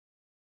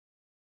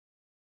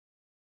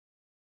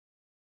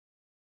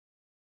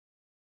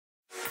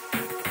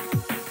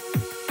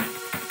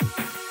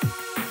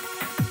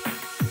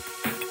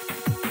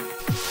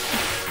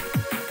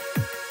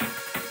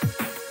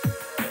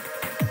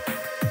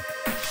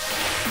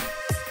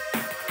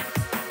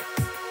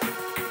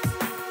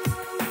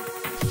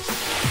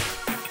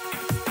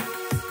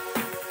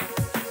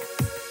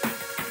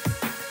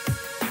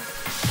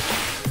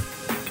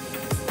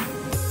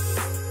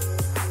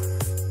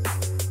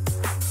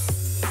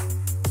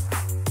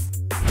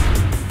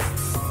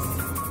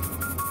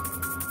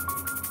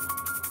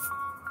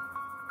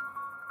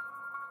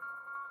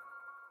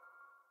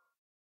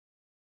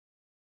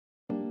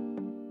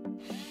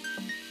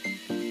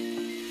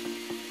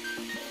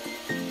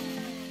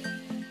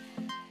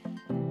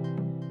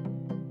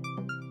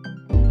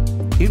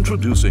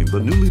Introducing the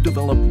newly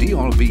developed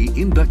DRV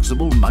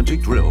indexable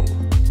MagicDrill.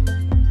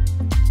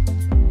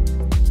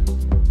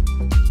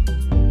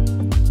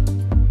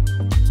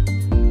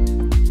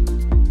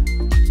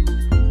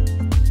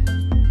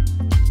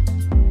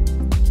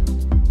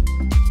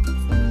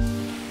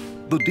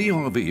 The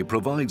DRV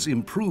provides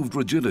improved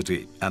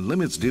rigidity and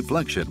limits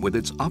deflection with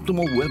its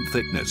optimal web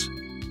thickness.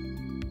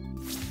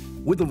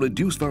 With a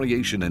reduced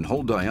variation in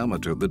hole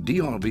diameter, the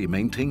DRV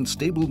maintains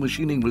stable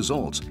machining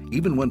results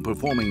even when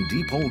performing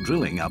deep hole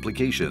drilling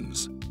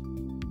applications.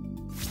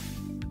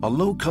 A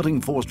low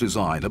cutting force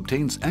design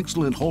obtains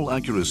excellent hole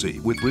accuracy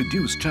with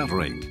reduced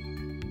chattering.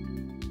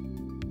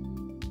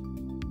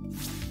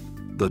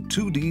 The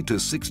 2D to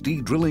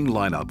 6D drilling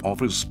lineup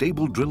offers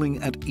stable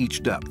drilling at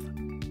each depth.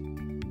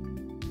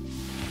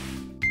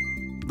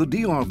 The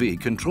DRV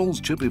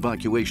controls chip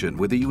evacuation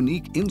with a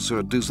unique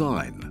insert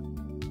design.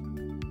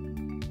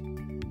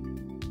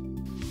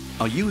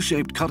 A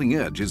U-shaped cutting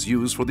edge is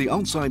used for the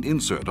outside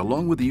insert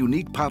along with a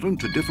unique pattern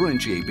to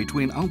differentiate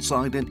between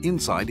outside and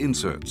inside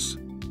inserts.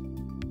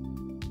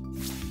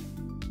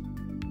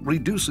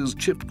 Reduces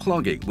chip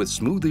clogging with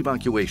smooth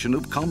evacuation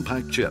of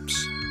compact chips.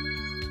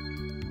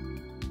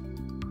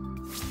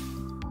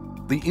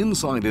 The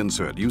inside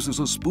insert uses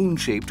a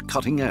spoon-shaped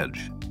cutting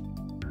edge.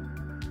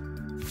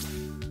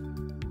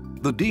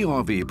 The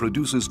DRV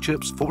produces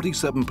chips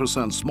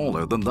 47%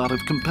 smaller than that of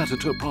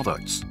competitor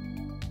products.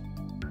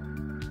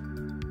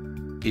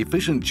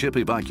 Efficient chip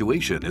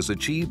evacuation is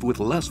achieved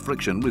with less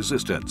friction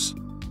resistance.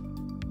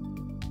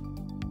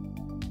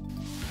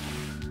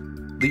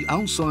 The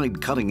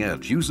outside cutting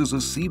edge uses a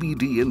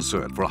CVD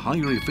insert for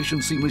higher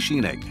efficiency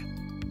machining.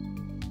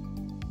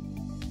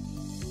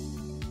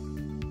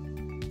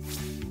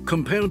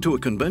 Compared to a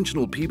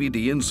conventional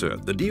PVD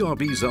insert, the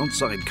DRV's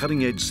outside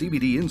cutting edge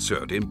CVD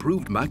insert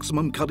improved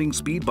maximum cutting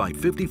speed by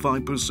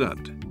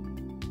 55%.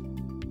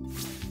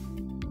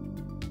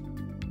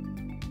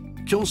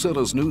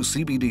 Kyocera's new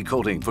CVD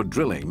coating for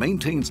drilling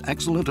maintains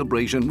excellent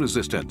abrasion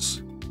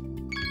resistance.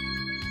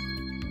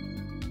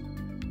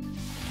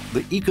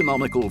 The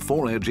economical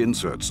 4-edge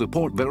inserts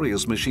support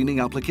various machining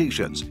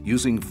applications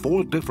using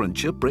 4 different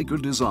chip breaker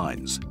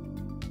designs.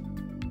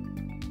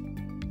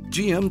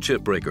 GM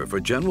chip breaker for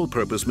general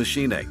purpose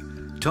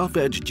machining, tough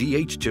edge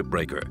GH chip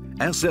breaker,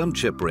 SM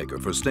chip breaker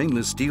for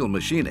stainless steel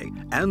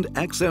machining, and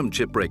XM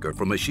chip breaker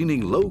for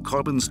machining low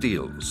carbon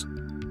steels.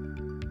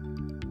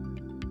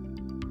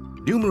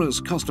 Numerous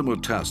customer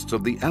tests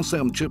of the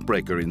SM chip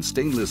breaker in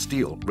stainless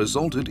steel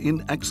resulted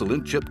in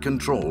excellent chip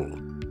control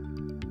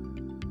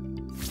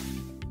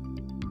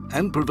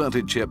and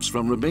prevented chips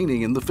from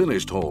remaining in the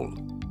finished hole.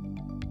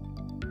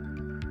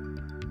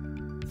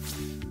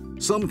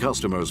 Some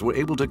customers were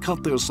able to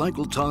cut their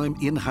cycle time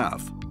in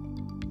half.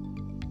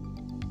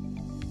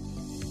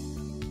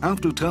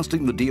 After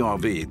testing the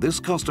DRV, this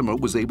customer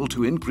was able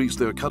to increase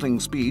their cutting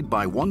speed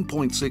by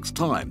 1.6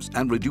 times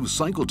and reduce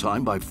cycle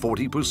time by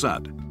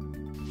 40%.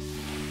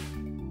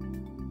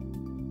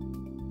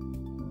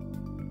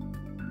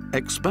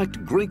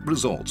 Expect great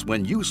results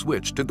when you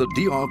switch to the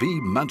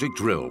DRV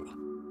MagicDrill.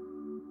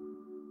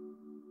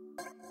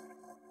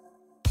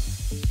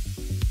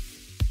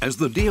 As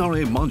the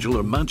DRA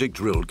modular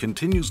MagicDrill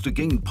continues to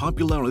gain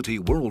popularity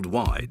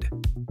worldwide,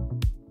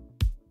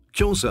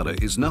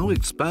 Kyocera is now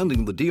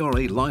expanding the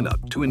DRA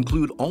lineup to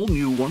include all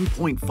new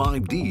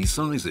 1.5D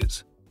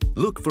sizes.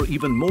 Look for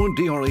even more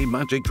DRA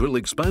MagicDrill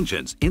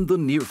expansions in the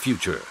near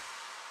future.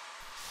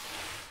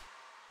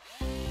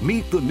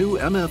 Meet the new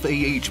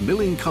MFAH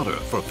milling cutter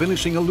for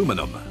finishing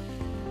aluminum.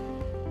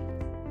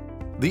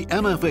 The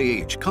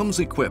MFAH comes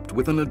equipped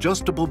with an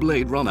adjustable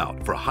blade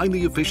runout for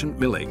highly efficient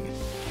milling.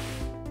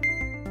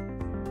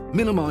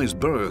 Minimize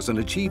burrs and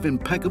achieve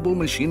impeccable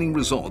machining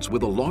results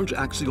with a large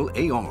axial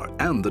AR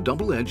and the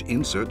double-edge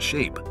insert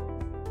shape.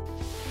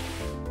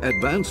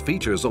 Advanced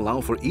features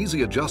allow for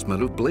easy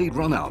adjustment of blade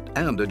runout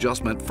and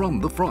adjustment from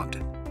the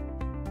front.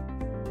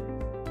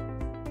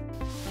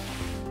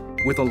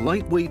 With a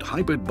lightweight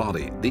hybrid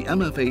body, the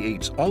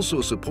MFAH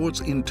also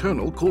supports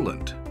internal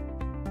coolant.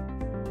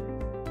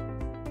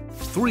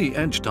 3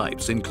 edge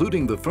types,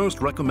 including the first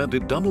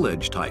recommended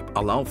double-edge type,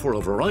 allow for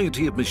a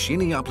variety of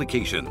machining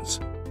applications.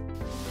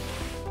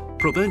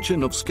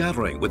 Prevention of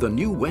scattering with a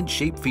new wedge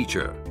shape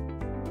feature.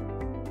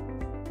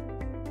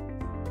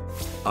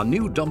 A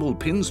new double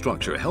pin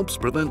structure helps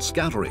prevent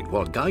scattering,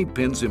 while guide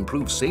pins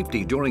improve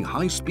safety during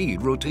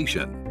high-speed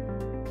rotation.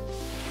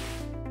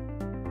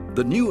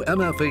 The new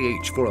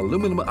MFAH for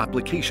aluminum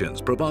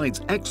applications provides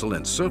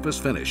excellent surface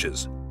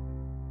finishes.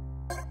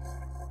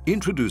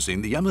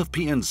 Introducing the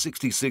MFPN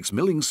 66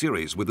 milling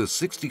series with a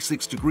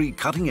 66-degree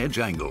cutting edge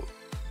angle.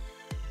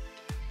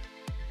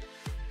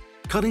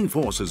 Cutting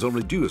forces are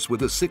reduced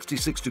with a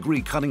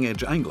 66-degree cutting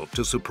edge angle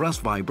to suppress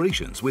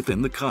vibrations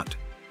within the cut.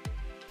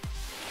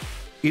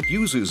 It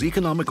uses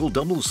economical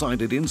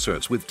double-sided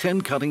inserts with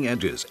 10 cutting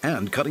edges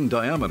and cutting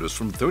diameters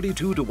from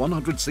 32 to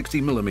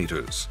 160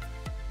 millimeters.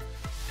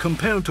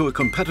 Compared to a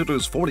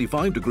competitor's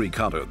 45-degree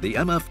cutter, the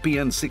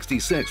MFPN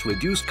 66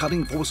 reduced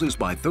cutting forces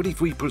by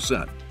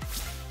 33%.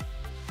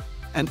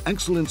 An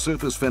excellent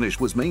surface finish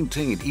was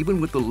maintained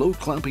even with the low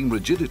clamping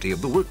rigidity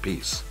of the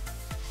workpiece.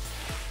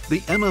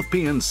 The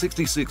MFPN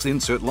 66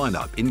 insert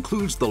lineup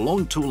includes the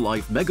Long Tool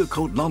Life Mega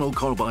Coat Nano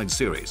Carbide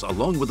series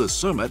along with a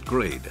Cermets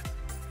grade.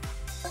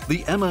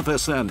 The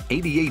MFSN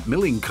 88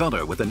 milling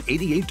cutter with an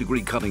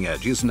 88-degree cutting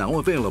edge is now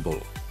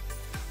available.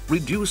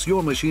 Reduce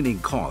your machining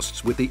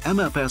costs with the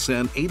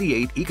MFSN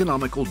 88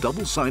 economical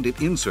double-sided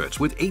inserts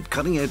with 8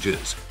 cutting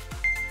edges.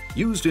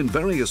 Used in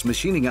various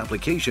machining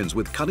applications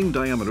with cutting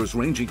diameters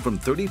ranging from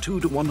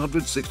 32 to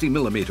 160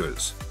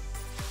 millimeters.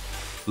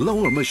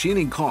 Lower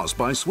machining costs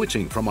by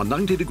switching from a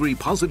 90-degree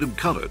positive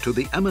cutter to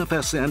the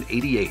MFSN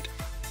 88.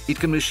 It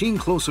can machine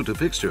closer to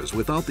fixtures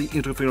without the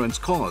interference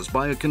caused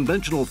by a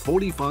conventional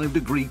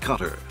 45-degree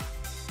cutter.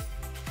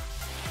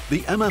 The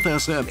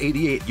MFSN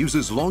 88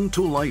 uses Long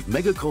Tool Life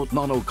Mega Coat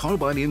Nano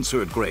Carbide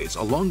insert grades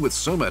along with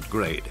Cermets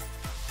grade.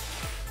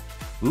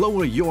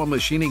 Lower your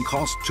machining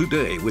costs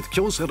today with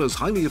Kyocera's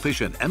highly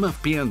efficient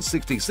MFPN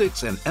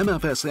 66 and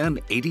MFSN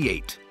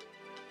 88.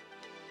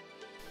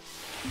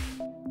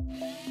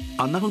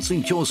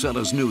 Announcing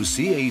Kyocera's new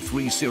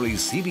CA3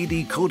 series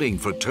CVD coating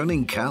for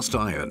turning cast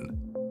iron.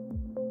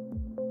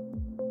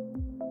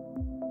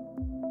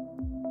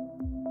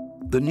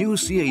 The new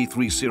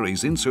CA3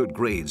 series insert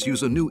grades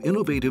use a new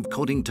innovative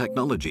coating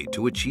technology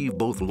to achieve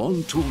both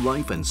long tool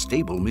life and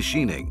stable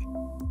machining.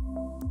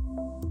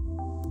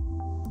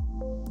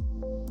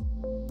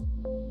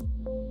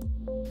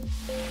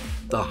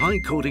 The high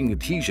coating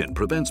adhesion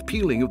prevents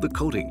peeling of the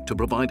coating to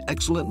provide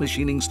excellent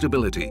machining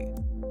stability.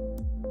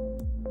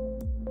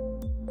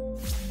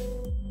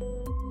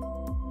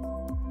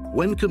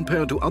 When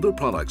compared to other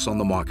products on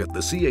the market, the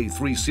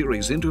CA3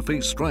 series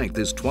interface strength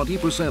is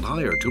 20%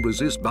 higher to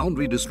resist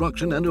boundary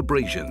destruction and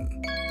abrasion.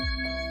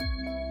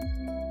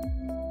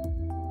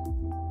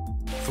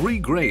 3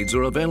 grades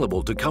are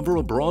available to cover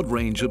a broad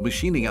range of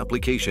machining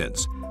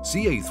applications.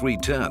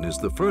 CA310 is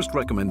the first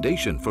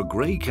recommendation for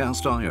gray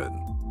cast iron.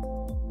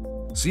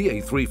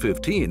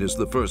 CA315 is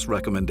the first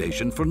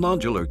recommendation for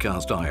nodular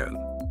cast iron.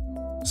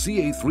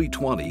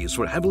 CA320 is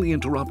for heavily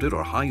interrupted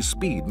or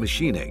high-speed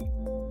machining.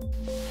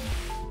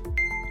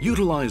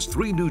 Utilize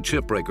 3 new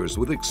chip breakers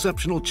with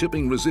exceptional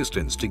chipping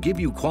resistance to give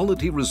you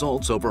quality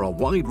results over a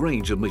wide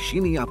range of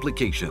machining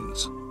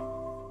applications.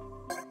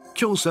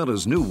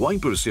 Kyocera's new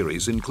wiper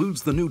series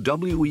includes the new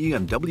WE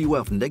and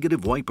WF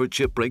negative wiper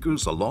chip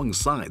breakers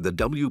alongside the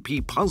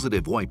WP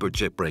positive wiper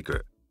chip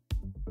breaker.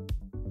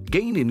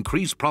 Gain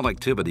increased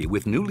productivity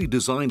with newly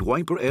designed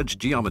wiper edge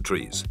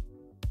geometries.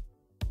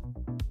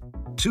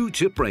 2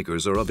 chip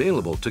breakers are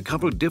available to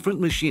cover different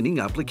machining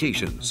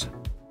applications.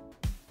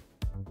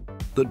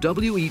 The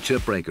WE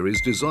chip breaker is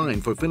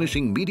designed for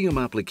finishing medium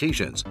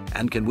applications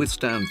and can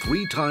withstand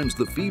 3 times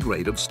the feed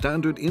rate of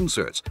standard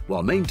inserts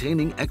while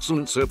maintaining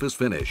excellent surface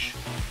finish.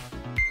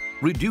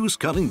 Reduce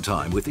cutting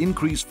time with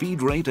increased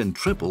feed rate and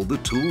triple the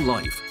tool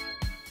life.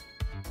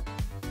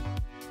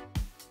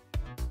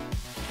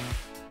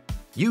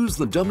 Use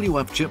the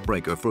WF chip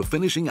breaker for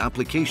finishing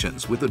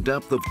applications with a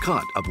depth of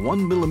cut of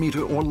 1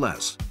 millimeter or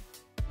less.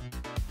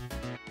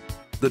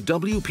 The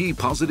WP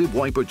positive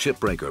wiper chip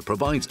breaker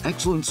provides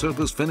excellent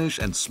surface finish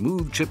and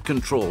smooth chip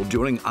control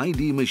during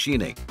ID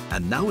machining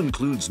and now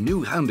includes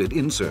new handed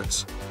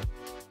inserts.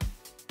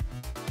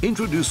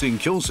 Introducing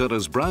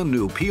Kyocera's brand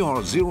new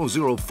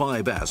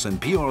PR005S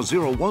and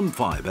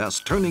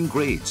PR015S turning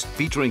grades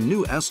featuring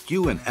new SQ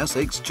and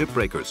SX chip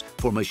breakers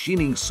for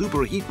machining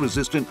superheat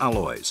resistant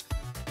alloys.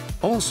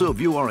 Also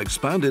view our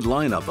expanded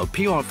lineup of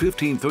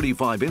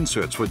PR1535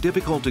 inserts for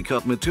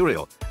difficult-to-cut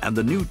material and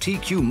the new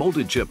TQ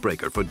molded chip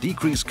breaker for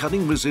decreased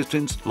cutting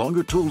resistance,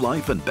 longer tool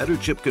life, and better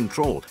chip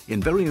control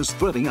in various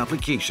threading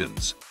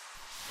applications.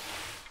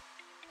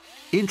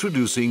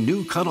 Introducing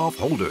new cutoff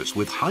holders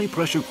with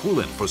high-pressure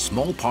coolant for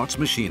small parts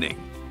machining.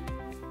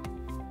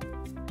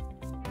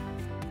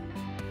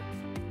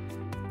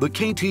 The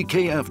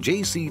KTKF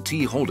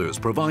JCT holders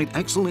provide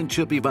excellent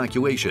chip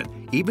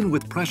evacuation, even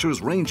with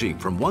pressures ranging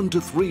from 1 to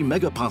 3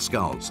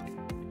 megapascals.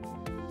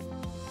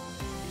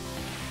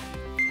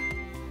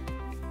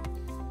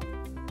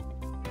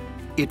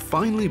 It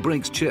finely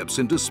breaks chips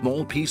into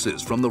small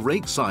pieces from the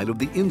rake side of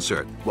the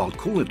insert, while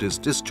coolant is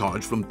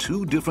discharged from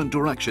 2 different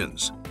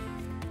directions.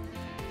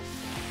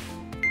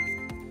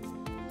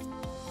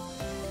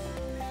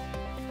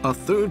 A A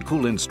third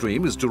coolant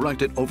stream is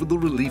directed over the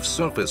relief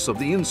surface of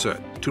the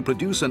insert to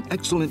produce an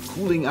excellent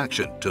cooling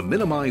action to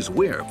minimize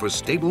wear for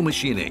stable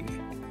machining.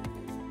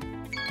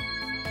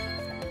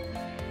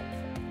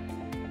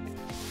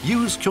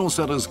 Use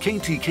Kyocera's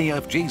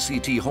KTKF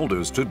JCT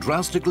holders to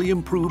drastically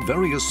improve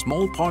various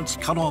small parts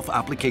cutoff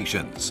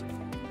applications.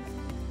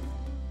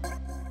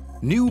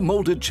 New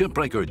molded chip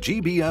breaker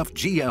GBF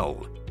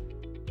GL.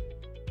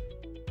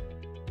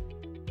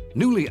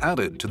 Newly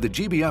added to the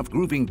GBF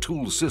grooving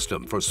tool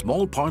system for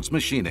small parts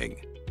machining.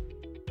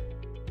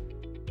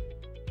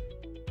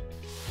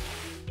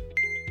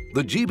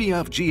 The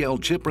GBF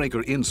GL chip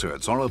breaker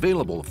inserts are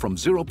available from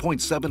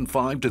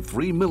 0.75 to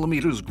 3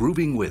 mm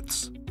grooving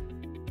widths.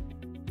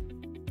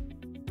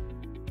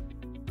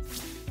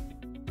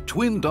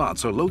 Twin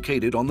dots are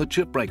located on the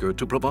chip breaker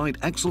to provide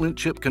excellent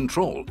chip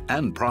control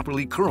and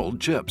properly curled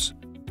chips.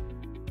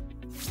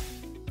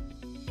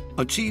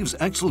 Achieves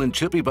excellent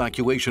chip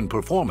evacuation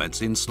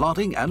performance in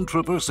slotting and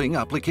traversing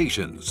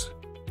applications.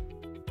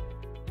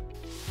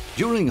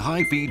 During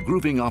high-feed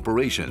grooving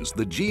operations,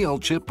 the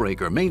GL chip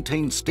breaker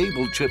maintains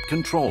stable chip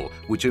control,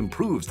 which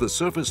improves the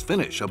surface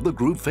finish of the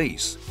groove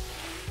face.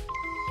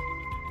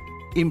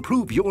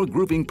 Improve your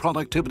grooving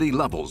productivity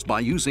levels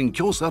by using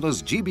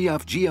Kyocera's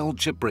GBF GL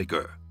chip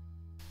breaker.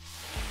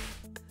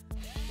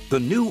 The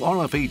new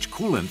RFH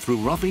coolant through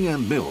roughing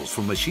and mills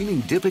for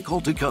machining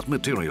difficult-to-cut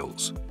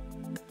materials.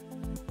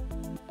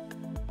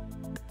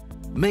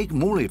 Make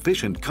more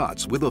efficient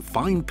cuts with a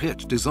fine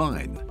pitch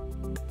design.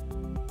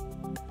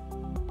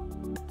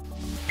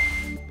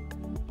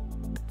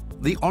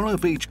 The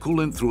RFH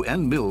coolant through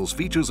end mills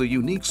features a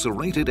unique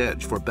serrated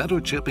edge for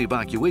better chip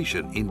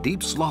evacuation in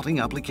deep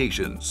slotting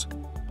applications.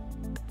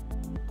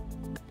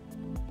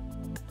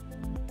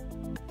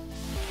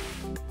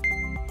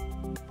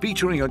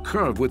 Featuring a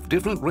curve with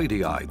different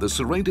radii, the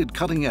serrated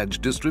cutting edge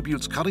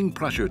distributes cutting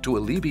pressure to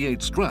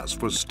alleviate stress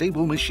for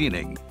stable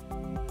machining.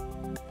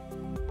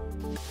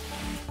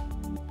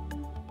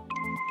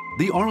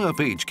 The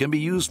RFH can be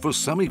used for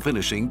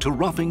semi-finishing to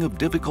roughing of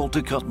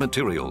difficult-to-cut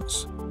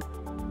materials.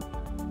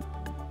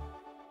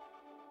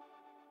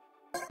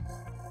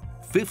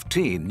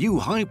 15 new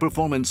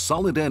high-performance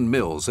solid end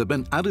mills have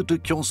been added to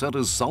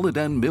Kyocera's solid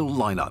end mill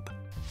lineup.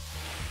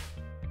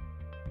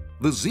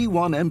 The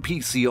Z1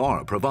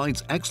 MPCR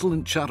provides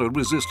excellent chatter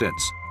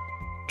resistance.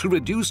 To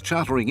reduce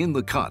chattering in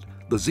the cut,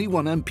 the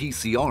Z1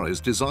 MPCR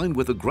is designed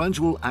with a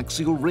gradual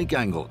axial rake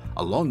angle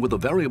along with a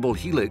variable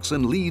helix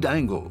and lead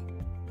angle.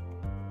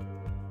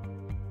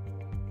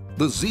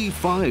 The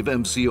Z5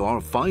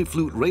 MCR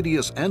 5-flute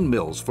radius end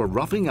mills for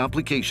roughing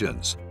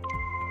applications.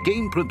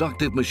 Gain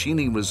productive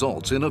machining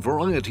results in a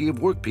variety of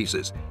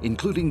workpieces,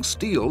 including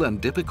steel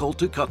and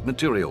difficult-to-cut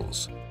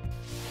materials.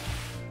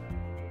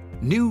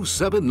 New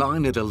 7,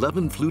 9, and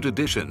 11 flute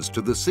additions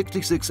to the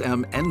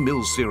 66M end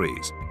mill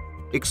series.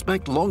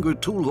 Expect longer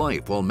tool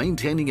life while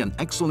maintaining an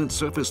excellent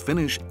surface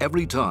finish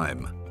every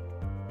time.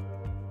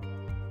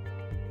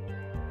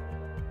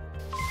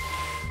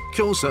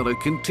 Kyocera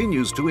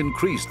continues to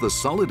increase the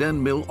solid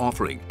end mill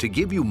offering to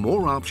give you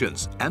more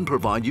options and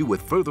provide you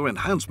with further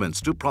enhancements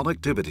to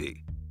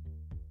productivity.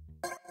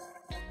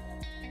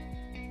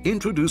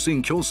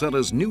 Introducing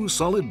Kyocera's new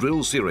solid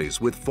drill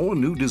series with 4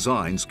 new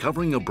designs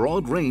covering a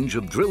broad range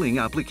of drilling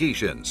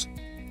applications.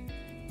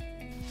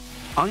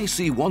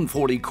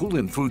 IC140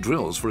 coolant through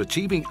drills for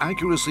achieving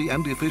accuracy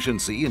and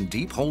efficiency in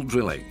deep hole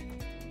drilling.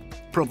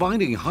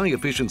 Providing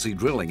high-efficiency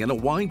drilling in a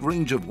wide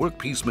range of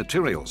workpiece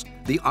materials,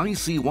 the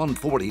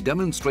IC140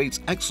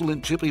 demonstrates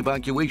excellent chip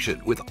evacuation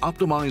with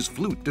optimized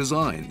flute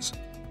designs.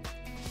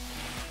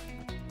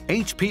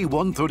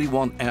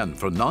 HP131N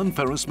for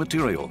non-ferrous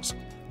materials.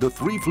 The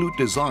 3-flute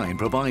design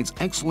provides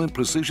excellent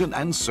precision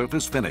and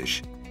surface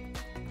finish.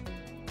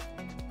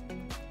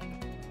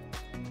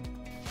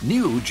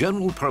 New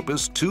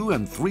general-purpose 2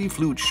 and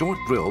 3-flute short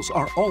drills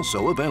are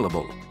also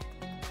available.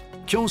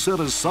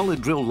 Kyocera's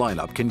solid drill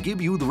lineup can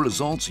give you the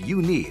results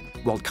you need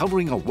while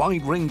covering a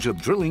wide range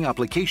of drilling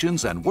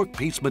applications and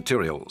workpiece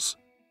materials.